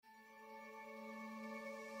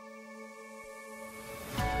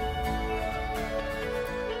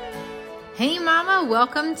Hey mama,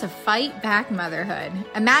 welcome to Fight Back Motherhood.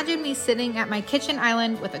 Imagine me sitting at my kitchen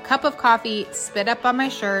island with a cup of coffee, spit up on my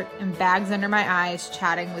shirt, and bags under my eyes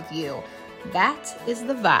chatting with you. That is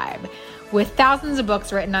the vibe. With thousands of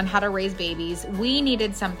books written on how to raise babies, we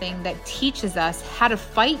needed something that teaches us how to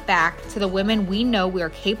fight back to the women we know we are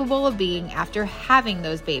capable of being after having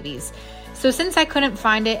those babies. So since I couldn't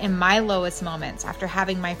find it in my lowest moments after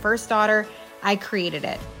having my first daughter, I created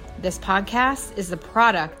it. This podcast is the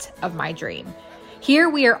product of my dream. Here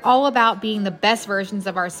we are all about being the best versions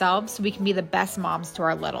of ourselves so we can be the best moms to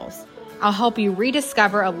our littles. I'll help you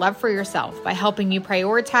rediscover a love for yourself by helping you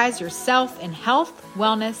prioritize yourself in health,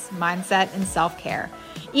 wellness, mindset, and self-care.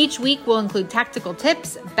 Each week will include tactical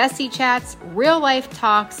tips, bestie chats, real life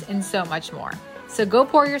talks, and so much more. So go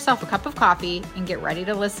pour yourself a cup of coffee and get ready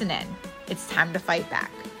to listen in. It's time to fight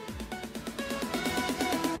back.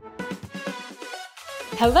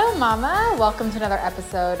 Hello, Mama. Welcome to another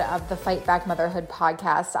episode of the Fight Back Motherhood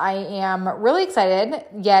podcast. I am really excited,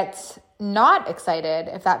 yet not excited,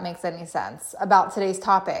 if that makes any sense, about today's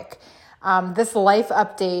topic. This life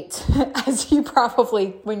update, as you probably,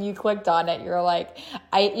 when you clicked on it, you're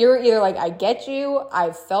either like, I get you,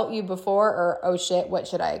 I've felt you before, or oh shit, what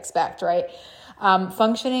should I expect, right?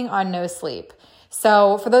 Functioning on no sleep.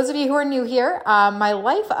 So for those of you who are new here, my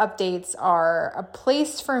life updates are a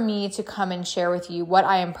place for me to come and share with you what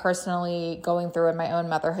I am personally going through in my own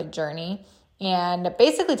motherhood journey and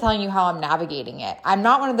basically telling you how I'm navigating it. I'm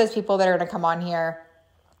not one of those people that are going to come on here,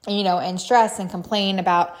 and stress and complain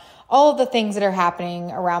about all of the things that are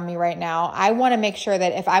happening around me right now. I want to make sure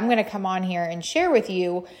that if I'm going to come on here and share with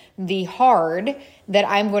you the hard, that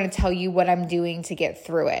I'm going to tell you what I'm doing to get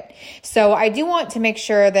through it. So I do want to make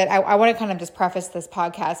sure that I want to kind of just preface this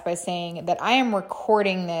podcast by saying that I am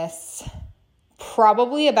recording this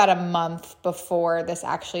probably about a month before this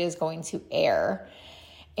actually is going to air.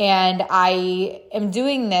 And I am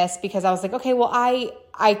doing this because I was like, okay, well,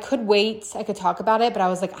 I could wait, I could talk about it, but I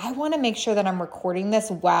was like, I want to make sure that I'm recording this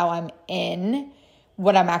while I'm in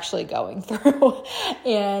what I'm actually going through.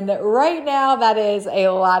 And right now that is a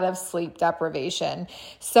lot of sleep deprivation.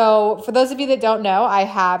 So for those of you that don't know, I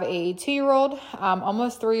have a 2-year-old,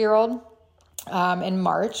 almost 3-year-old in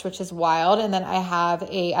March, which is wild. And then I have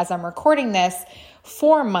as I'm recording this,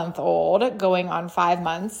 4-month-old going on 5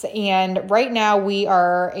 months. And right now we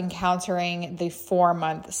are encountering the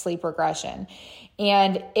 4-month sleep regression.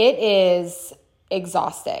 And it is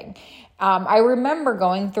exhausting. I remember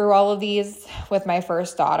going through all of these with my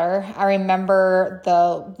first daughter. I remember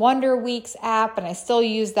the Wonder Weeks app, and I still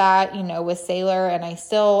use that, with Sailor, and I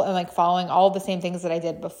still am following all the same things that I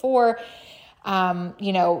did before,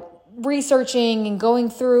 researching and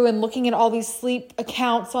going through and looking at all these sleep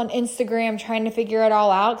accounts on Instagram, trying to figure it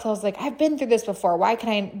all out. Cause I was like, I've been through this before. Why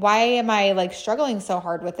am I struggling so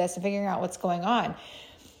hard with this and figuring out what's going on?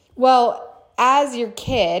 Well, as your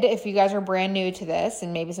kid, if you guys are brand new to this,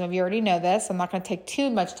 and maybe some of you already know this, I'm not going to take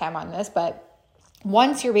too much time on this, but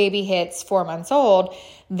once your baby hits 4 months old,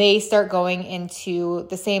 they start going into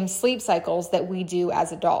the same sleep cycles that we do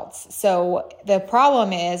as adults. So the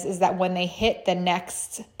problem is that when they hit the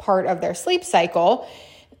next part of their sleep cycle,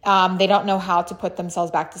 they don't know how to put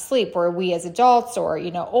themselves back to sleep, where we as adults or,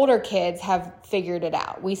 older kids have figured it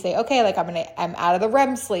out. We say, okay, I'm out of the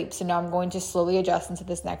REM sleep. So now I'm going to slowly adjust into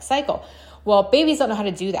this next cycle. Well, babies don't know how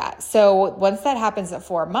to do that. So once that happens at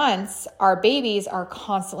 4 months, our babies are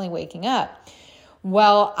constantly waking up.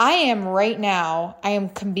 Well, I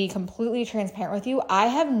can be completely transparent with you. I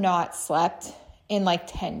have not slept in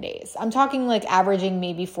 10 days. I'm talking averaging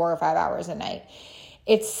maybe 4 or 5 hours a night.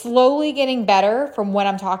 It's slowly getting better from when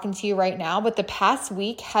I'm talking to you right now, but the past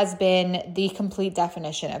week has been the complete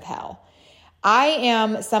definition of hell. I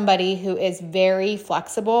am somebody who is very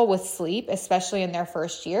flexible with sleep, especially in their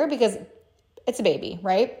first year, because it's a baby,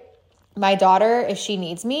 right? My daughter, if she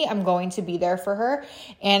needs me, I'm going to be there for her.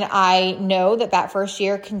 And I know that first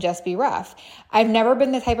year can just be rough. I've never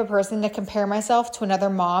been the type of person to compare myself to another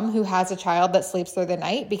mom who has a child that sleeps through the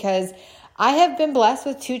night, because I have been blessed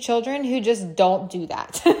with 2 children who just don't do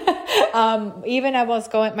that. Even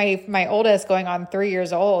my oldest going on 3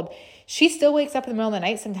 years old, she still wakes up in the middle of the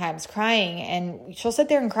night sometimes crying, and she'll sit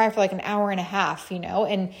there and cry for an hour and a half,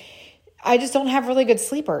 and I just don't have really good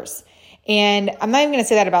sleepers. And I'm not even going to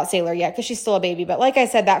say that about Sailor yet, because she's still a baby. But like I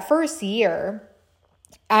said, that first year,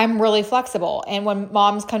 I'm really flexible. And when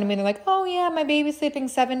moms come to me and they're like, oh yeah, my baby's sleeping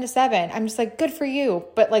 7 to 7. I'm just like, good for you.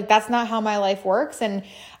 But that's not how my life works. And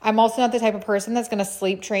I'm also not the type of person that's going to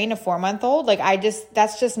sleep train a 4-month-old.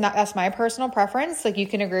 That's my personal preference. You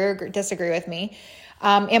can agree or disagree with me.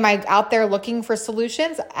 Am I out there looking for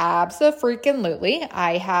solutions? Abso-freaking-lutely.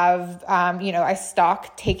 I have, I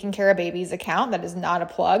stalk Taking Care of Babies account. That is not a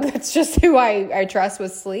plug. That's just who I trust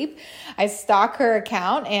with sleep. I stalk her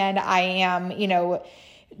account, and I am,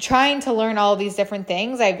 trying to learn all these different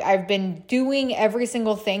things. I've been doing every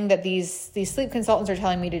single thing that these sleep consultants are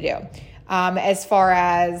telling me to do. As far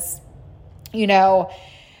as,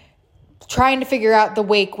 trying to figure out the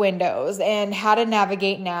wake windows and how to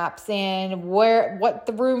navigate naps and what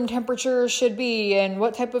the room temperature should be and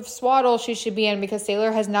what type of swaddle she should be in, because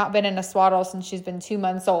Sailor has not been in a swaddle since she's been 2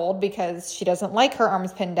 months old because she doesn't like her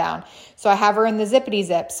arms pinned down. So I have her in the zippity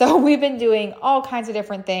zip. So we've been doing all kinds of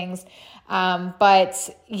different things. But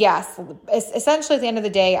yes, essentially at the end of the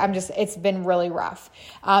day, it's been really rough.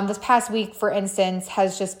 This past week, for instance,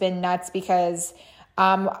 has just been nuts because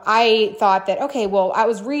I thought that, okay, well, I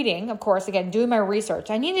was reading, of course, again, doing my research.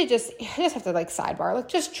 I just have to sidebar,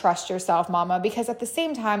 just trust yourself, mama, because at the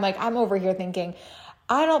same time, I'm over here thinking,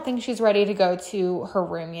 I don't think she's ready to go to her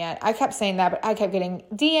room yet. I kept saying that, but I kept getting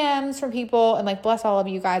DMs from people, and bless all of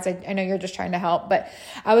you guys. I know you're just trying to help, but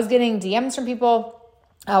I was getting DMs from people.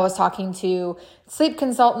 I was talking to sleep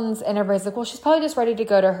consultants, and everybody's like, well, she's probably just ready to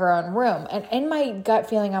go to her own room. And in my gut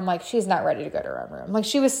feeling, I'm like, she's not ready to go to her own room.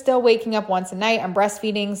 She was still waking up once a night. I'm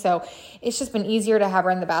breastfeeding. So it's just been easier to have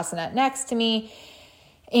her in the bassinet next to me.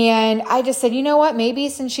 And I just said, you know what, maybe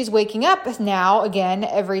since she's waking up now again,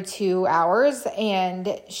 every 2 hours,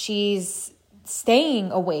 and she's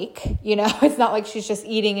staying awake, it's not like she's just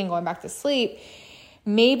eating and going back to sleep.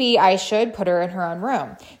 Maybe I should put her in her own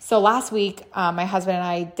room. So last week, my husband and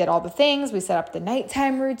I did all the things. We set up the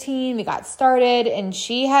nighttime routine. We got started, and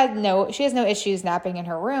she has no issues napping in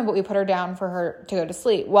her room, but we put her down for her to go to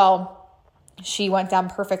sleep. Well, she went down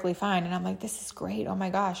perfectly fine. And I'm like, this is great. Oh my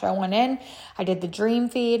gosh. I went in, I did the dream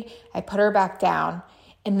feed. I put her back down.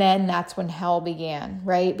 And then that's when hell began,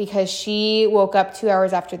 right? Because she woke up 2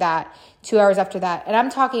 hours after that. And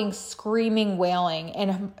I'm talking screaming, wailing.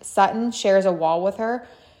 And Sutton shares a wall with her.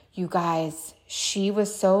 You guys, she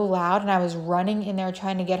was so loud, and I was running in there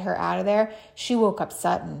trying to get her out of there. She woke up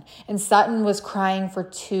Sutton, and Sutton was crying for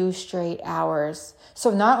 2 straight hours.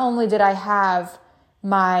 So not only did I have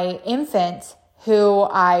my infant who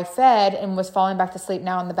I fed and was falling back to sleep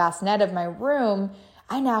now in the bassinet of my room,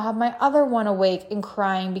 I now have my other one awake and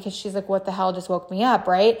crying because she's like, what the hell just woke me up,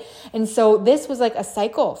 right? And so this was a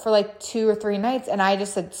cycle for 2 or 3 nights. And I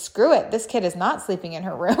just said, screw it. This kid is not sleeping in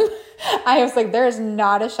her room. I was like, there's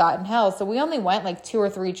not a shot in hell. So we only went 2 or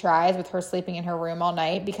 3 tries with her sleeping in her room all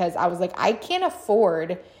night because I was like, I can't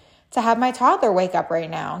afford to have my toddler wake up right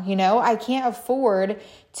now. I can't afford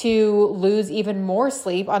to lose even more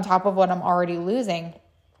sleep on top of what I'm already losing.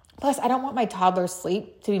 Plus, I don't want my toddler's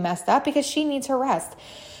sleep to be messed up because she needs her rest.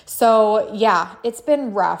 So yeah, it's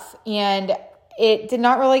been rough, and it did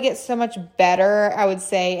not really get so much better, I would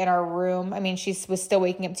say, in our room. I mean, she was still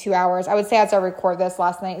waking up 2 hours. I would say as I record this,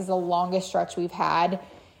 last night is the longest stretch we've had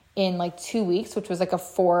in 2 weeks, which was a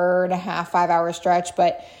 4.5, 5 hour stretch.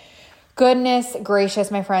 But goodness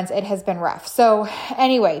gracious, my friends, it has been rough. So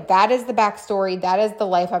anyway, that is the backstory. That is the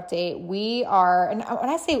life update. We are, and when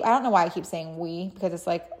I say, I don't know why I keep saying we, because it's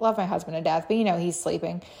love my husband to death, but he's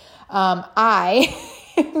sleeping. I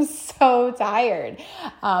am so tired.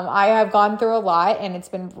 I have gone through a lot, and it's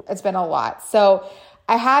been a lot. So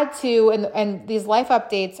I had to, and these life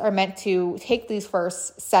updates are meant to take these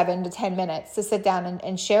first 7 to 10 minutes to sit down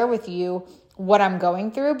and share with you what I'm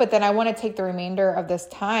going through. But then I want to take the remainder of this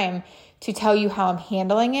time to tell you how I'm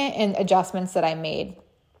handling it and adjustments that I made.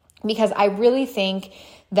 Because I really think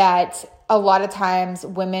that a lot of times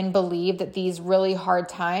women believe that these really hard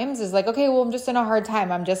times is okay, well, I'm just in a hard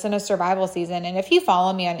time. I'm just in a survival season. And if you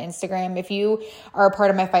follow me on Instagram, if you are a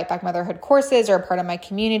part of my Fight Back Motherhood courses or a part of my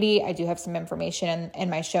community, I do have some information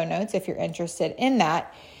in my show notes if you're interested in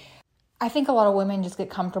that. I think a lot of women just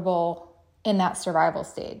get comfortable in that survival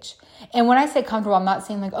stage. And when I say comfortable, I'm not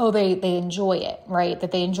saying they enjoy it, right?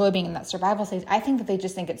 That they enjoy being in that survival stage. I think that they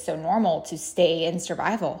just think it's so normal to stay in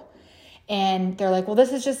survival. And they're like, well,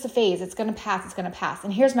 this is just a phase. It's going to pass. It's going to pass.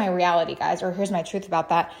 And here's my reality, guys, or here's my truth about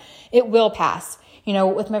that. It will pass.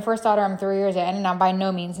 With my first daughter, I'm 3 years in, and I'm by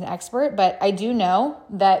no means an expert, but I do know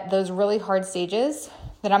that those really hard stages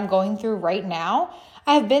that I'm going through right now,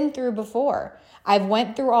 I have been through before. I've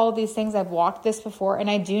went through all of these things. I've walked this before, and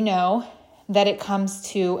I do know that it comes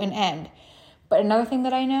to an end. But another thing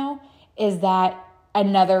that I know is that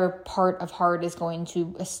another part of hard is going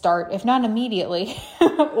to start, if not immediately,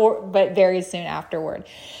 but very soon afterward.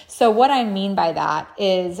 So what I mean by that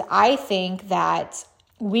is I think that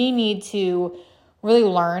we need to really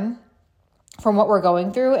learn from what we're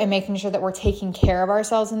going through and making sure that we're taking care of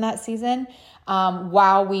ourselves in that season.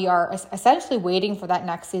 while we are essentially waiting for that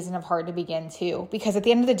next season of hard to begin too. Because at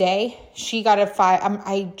the end of the day, she got a 5.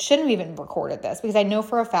 I shouldn't have even recorded this because I know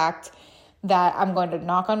for a fact that I'm going to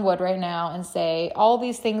knock on wood right now and say all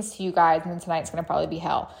these things to you guys, and then tonight's going to probably be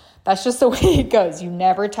hell. That's just the way it goes. You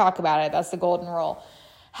never talk about it. That's the golden rule.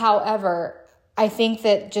 However, I think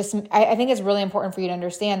that I think it's really important for you to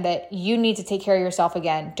understand that you need to take care of yourself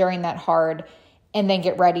again during that hard and then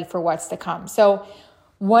get ready for what's to come. So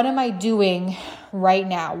what am I doing right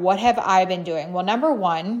now? What have I been doing? Well, number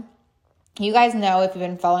one, you guys know if you've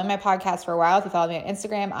been following my podcast for a while, if you follow me on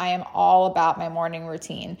Instagram, I am all about my morning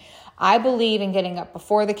routine. I believe in getting up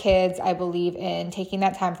before the kids. I believe in taking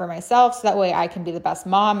that time for myself so that way I can be the best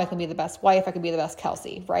mom, I can be the best wife, I can be the best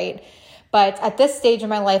Kelsey, right? But at this stage in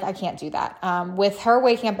my life, I can't do that. With her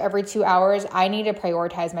waking up every 2 hours, I need to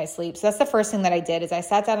prioritize my sleep. So that's the first thing that I did is I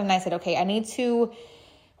sat down and I said, okay, I need to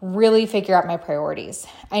really figure out my priorities.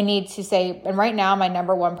 I need to say, and right now my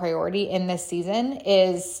number one priority in this season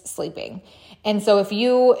is sleeping. And so if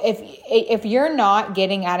you're not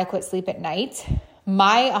getting adequate sleep at night,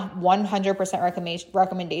 my 100%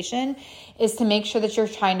 recommendation is to make sure that you're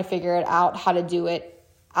trying to figure it out how to do it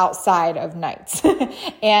outside of nights.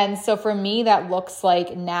 And so for me, that looks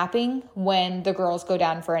like napping when the girls go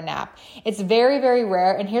down for a nap. It's very, very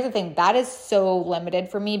rare. And here's the thing, that is so limited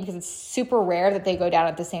for me because it's super rare that they go down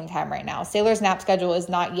at the same time right now. Sailor's nap schedule is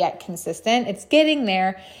not yet consistent. It's getting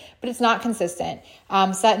there, but it's not consistent.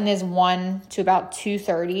 Sutton is 1 to about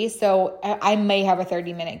 2:30. So I may have a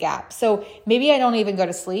 30-minute gap. So maybe I don't even go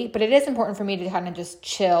to sleep, but it is important for me to kind of just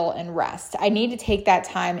chill and rest. I need to take that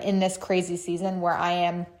time in this crazy season where I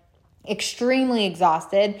am extremely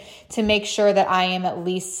exhausted to make sure that I am at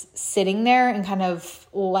least sitting there and kind of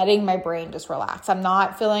letting my brain just relax. I'm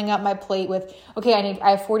not filling up my plate with, okay,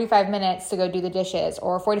 I have 45 minutes to go do the dishes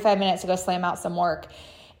or 45 minutes to go slam out some work.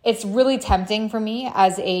 It's really tempting for me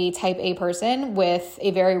as a type A person with a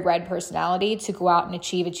very red personality to go out and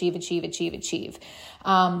achieve.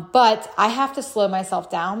 But I have to slow myself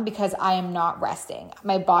down because I am not resting.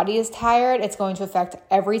 My body is tired. It's going to affect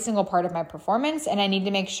every single part of my performance, and I need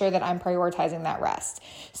to make sure that I'm prioritizing that rest.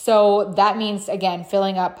 So that means, again,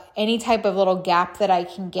 filling up any type of little gap that I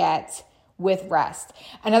can get with rest.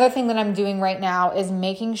 Another thing that I'm doing right now is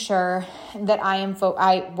making sure that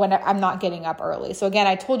when I'm not getting up early. So again,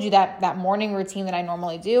 I told you that morning routine that I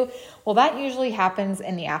normally do. Well, that usually happens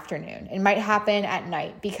in the afternoon. It might happen at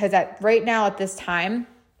night because right now at this time,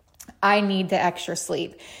 I need the extra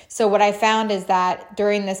sleep. So what I found is that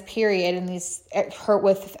during this period and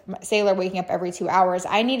with Sailor waking up every 2 hours,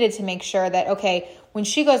 I needed to make sure that, okay, when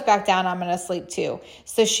she goes back down, I'm going to sleep too.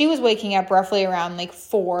 So she was waking up roughly around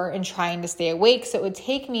 4 and trying to stay awake. So it would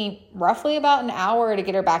take me roughly about an hour to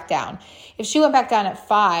get her back down. If she went back down at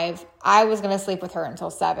 5, I was going to sleep with her until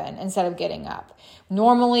 7 instead of getting up.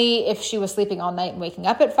 Normally, if she was sleeping all night and waking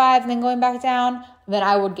up at 5 and then going back down, then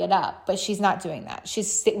I would get up, but she's not doing that.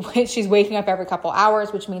 She's waking up every couple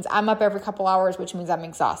hours, which means I'm up every couple hours, which means I'm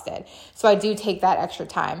exhausted. So I do take that extra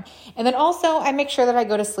time. And then also I make sure that I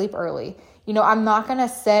go to sleep early. I'm not going to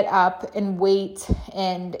sit up and wait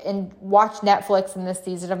and watch Netflix in this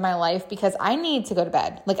season of my life because I need to go to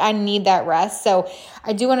bed. I need that rest. So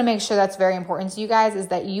I do want to make sure that's very important to you guys is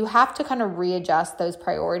that you have to kind of readjust those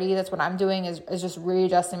priorities. That's what I'm doing is just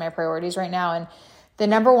readjusting my priorities right now. And the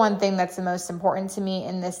number one thing that's the most important to me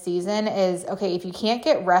in this season is, okay, if you can't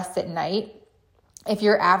get rest at night, if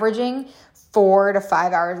you're averaging 4 to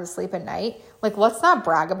 5 hours of sleep at night, let's not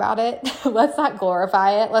brag about it. Let's not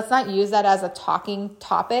glorify it. Let's not use that as a talking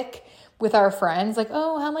topic with our friends.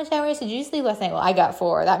 Oh, how much hours did you sleep last night? Well, I got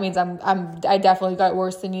 4. That means I definitely got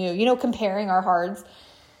worse than you. Comparing our hards.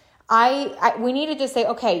 We need to just say,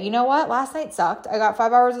 okay, you know what? Last night sucked. I got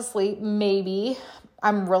 5 hours of sleep. Maybe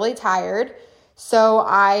I'm really tired. So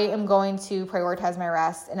I am going to prioritize my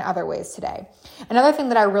rest in other ways today. Another thing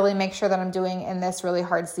that I really make sure that I'm doing in this really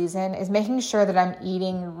hard season is making sure that I'm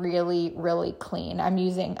eating really, really clean. I'm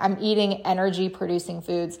eating energy producing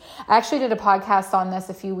foods. I actually did a podcast on this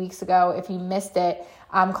a few weeks ago. If you missed it,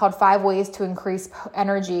 called 5 Ways to Increase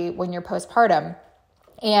Energy When You're Postpartum.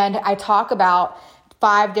 And I talk about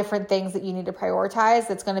 5 different things that you need to prioritize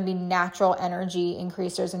that's going to be natural energy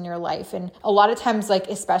increasers in your life. And a lot of times,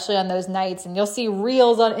 especially on those nights, and you'll see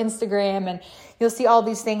reels on Instagram and you'll see all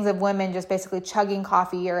these things of women just basically chugging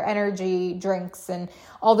coffee or energy drinks and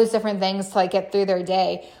all these different things to get through their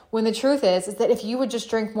day. When the truth is that if you would just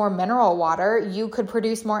drink more mineral water, you could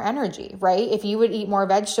produce more energy, right? If you would eat more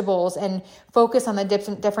vegetables and focus on the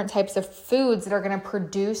different types of foods that are going to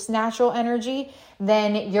produce natural energy,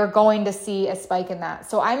 then you're going to see a spike in that.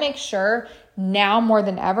 So I make sure now more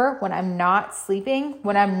than ever, when I'm not sleeping,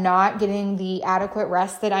 when I'm not getting the adequate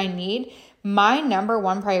rest that I need, my number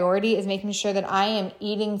one priority is making sure that I am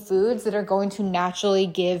eating foods that are going to naturally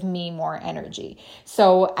give me more energy.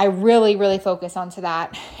 So I really, really focus onto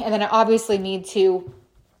that. And then I obviously need to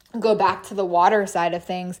go back to the water side of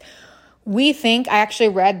things. I actually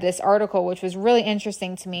read this article, which was really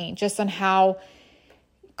interesting to me, just on how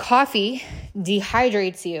coffee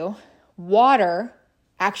dehydrates you. Water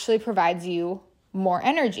actually provides you more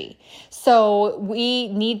energy. So we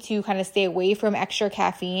need to kind of stay away from extra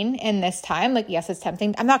caffeine in this time. Like, yes, it's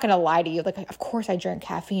tempting. I'm not going to lie to you. Like, of course I drink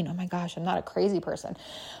caffeine. Oh my gosh, I'm not a crazy person.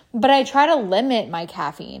 But I try to limit my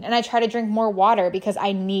caffeine and I try to drink more water because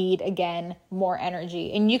I need, again, more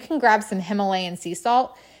energy. And you can grab some Himalayan sea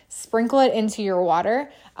salt, sprinkle it into your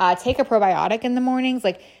water, take a probiotic in the mornings,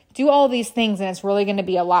 like do all these things. And it's really going to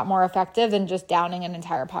be a lot more effective than just downing an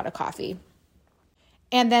entire pot of coffee.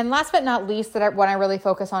 And then last but not least, what I really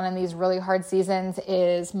focus on in these really hard seasons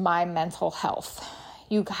is my mental health.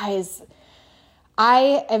 You guys,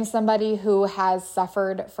 I am somebody who has I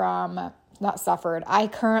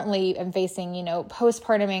currently am facing,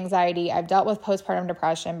 postpartum anxiety. I've dealt with postpartum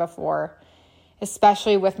depression before,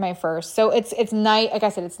 especially with my first. So it's nice. Like I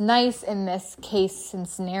said, it's nice in this case and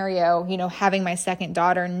scenario, having my second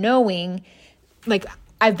daughter, knowing like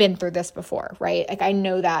I've been through this before, right? Like I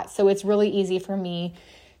know that. So it's really easy for me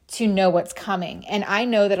to know what's coming. And I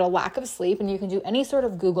know that a lack of sleep, and you can do any sort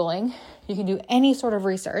of Googling, you can do any sort of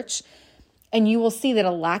research, and you will see that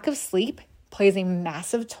a lack of sleep plays a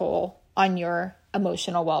massive toll on your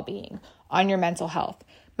emotional well-being, on your mental health.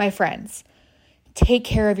 My friends, take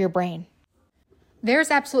care of your brain.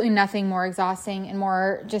 There's absolutely nothing more exhausting and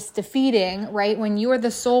more just defeating, right? When you are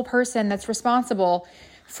the sole person that's responsible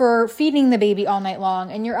for feeding the baby all night long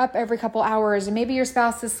and you're up every couple hours and maybe your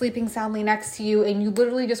spouse is sleeping soundly next to you and you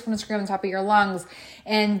literally just want to scream on top of your lungs.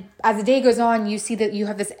 And as the day goes on, you see that you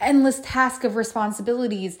have this endless task of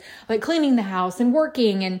responsibilities like cleaning the house and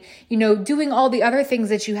working and, doing all the other things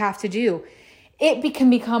that you have to do. It can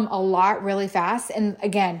become a lot really fast. And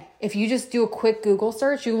again, if you just do a quick Google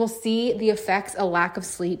search, you will see the effects a lack of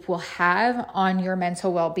sleep will have on your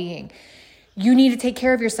mental well-being. You need to take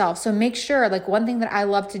care of yourself. So make sure, one thing that I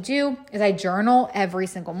love to do is I journal every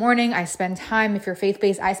single morning. I spend time, if you're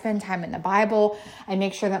faith-based, I spend time in the Bible. I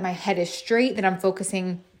make sure that my head is straight, that I'm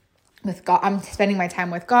focusing with God. I'm spending my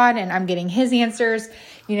time with God and I'm getting his answers.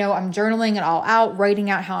 I'm journaling it all out, writing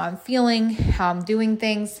out how I'm feeling, how I'm doing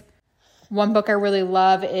things. One book I really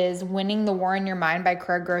love is Winning the War in Your Mind by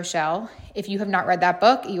Craig Groeschel. If you have not read that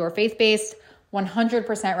book, you are faith-based,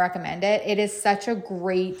 100% recommend it. It is such a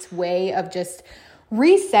great way of just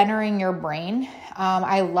recentering your brain.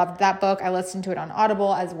 I loved that book. I listened to it on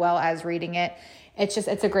Audible as well as reading it. It's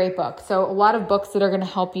a great book. So a lot of books that are going to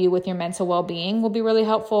help you with your mental well-being will be really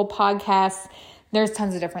helpful. Podcasts, there's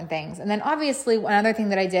tons of different things. And then obviously one other thing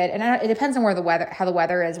that I did, and it depends on how the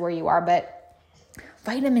weather is where you are, but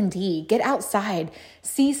vitamin D, get outside,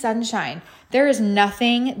 see sunshine. There is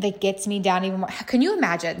nothing that gets me down even more. Can you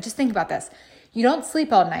imagine? Just think about this. You don't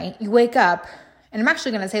sleep all night. You wake up, and I'm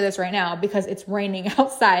actually going to say this right now because it's raining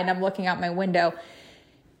outside and I'm looking out my window.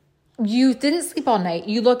 You didn't sleep all night.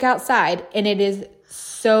 You look outside and it is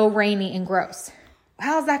so rainy and gross.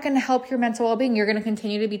 How is that going to help your mental well-being? You're going to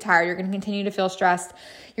continue to be tired. You're going to continue to feel stressed.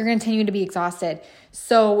 You're going to continue to be exhausted.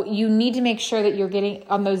 So you need to make sure that you're getting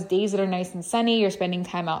on those days that are nice and sunny. You're spending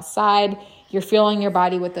time outside. You're fueling your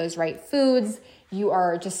body with those right foods. You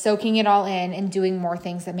are just soaking it all in and doing more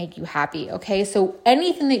things that make you happy. Okay. So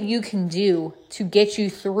anything that you can do to get you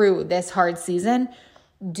through this hard season,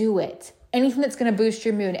 do it. Anything that's going to boost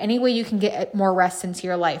your mood, any way you can get more rest into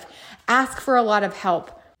your life. Ask for a lot of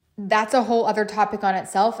help. That's a whole other topic on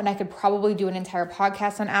itself. And I could probably do an entire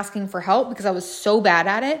podcast on asking for help because I was so bad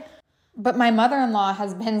at it. But my mother-in-law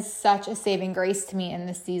has been such a saving grace to me in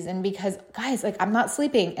this season because, guys, I'm not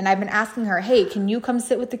sleeping. And I've been asking her, hey, can you come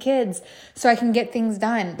sit with the kids so I can get things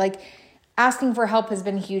done? Asking for help has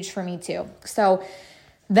been huge for me too. So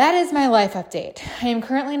that is my life update. I am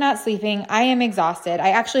currently not sleeping. I am exhausted.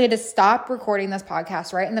 I actually had to stop recording this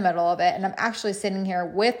podcast right in the middle of it. And I'm actually sitting here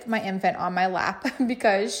with my infant on my lap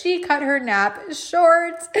because she cut her nap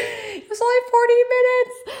short. It was only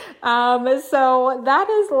 40 minutes. So that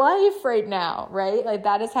is life right now, right?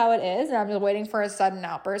 That is how it is. And I'm just waiting for a sudden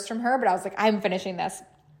outburst from her. But I was like, I'm finishing this.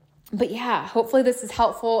 But yeah, hopefully this is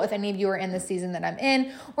helpful if any of you are in the season that I'm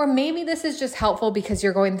in, or maybe this is just helpful because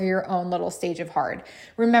you're going through your own little stage of hard.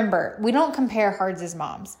 Remember, we don't compare hards as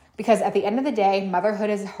moms because at the end of the day, motherhood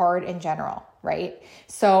is hard in general, right?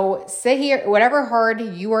 So sit here, whatever hard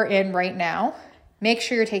you are in right now, Make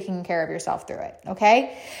sure you're taking care of yourself through it,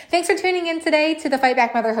 okay? Thanks for tuning in today to the Fight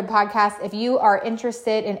Back Motherhood podcast. If you are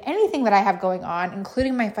interested in anything that I have going on,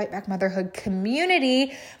 including my Fight Back Motherhood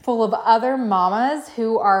community full of other mamas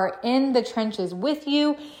who are in the trenches with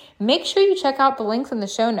you, make sure you check out the links in the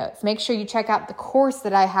show notes. Make sure you check out the course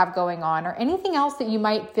that I have going on or anything else that you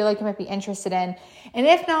might feel like you might be interested in. And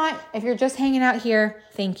if not, if you're just hanging out here,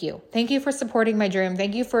 thank you. Thank you for supporting my dream.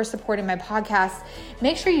 Thank you for supporting my podcast.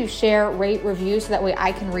 Make sure you share, rate, review so that way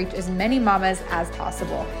I can reach as many mamas as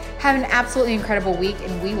possible. Have an absolutely incredible week,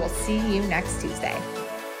 and we will see you next Tuesday.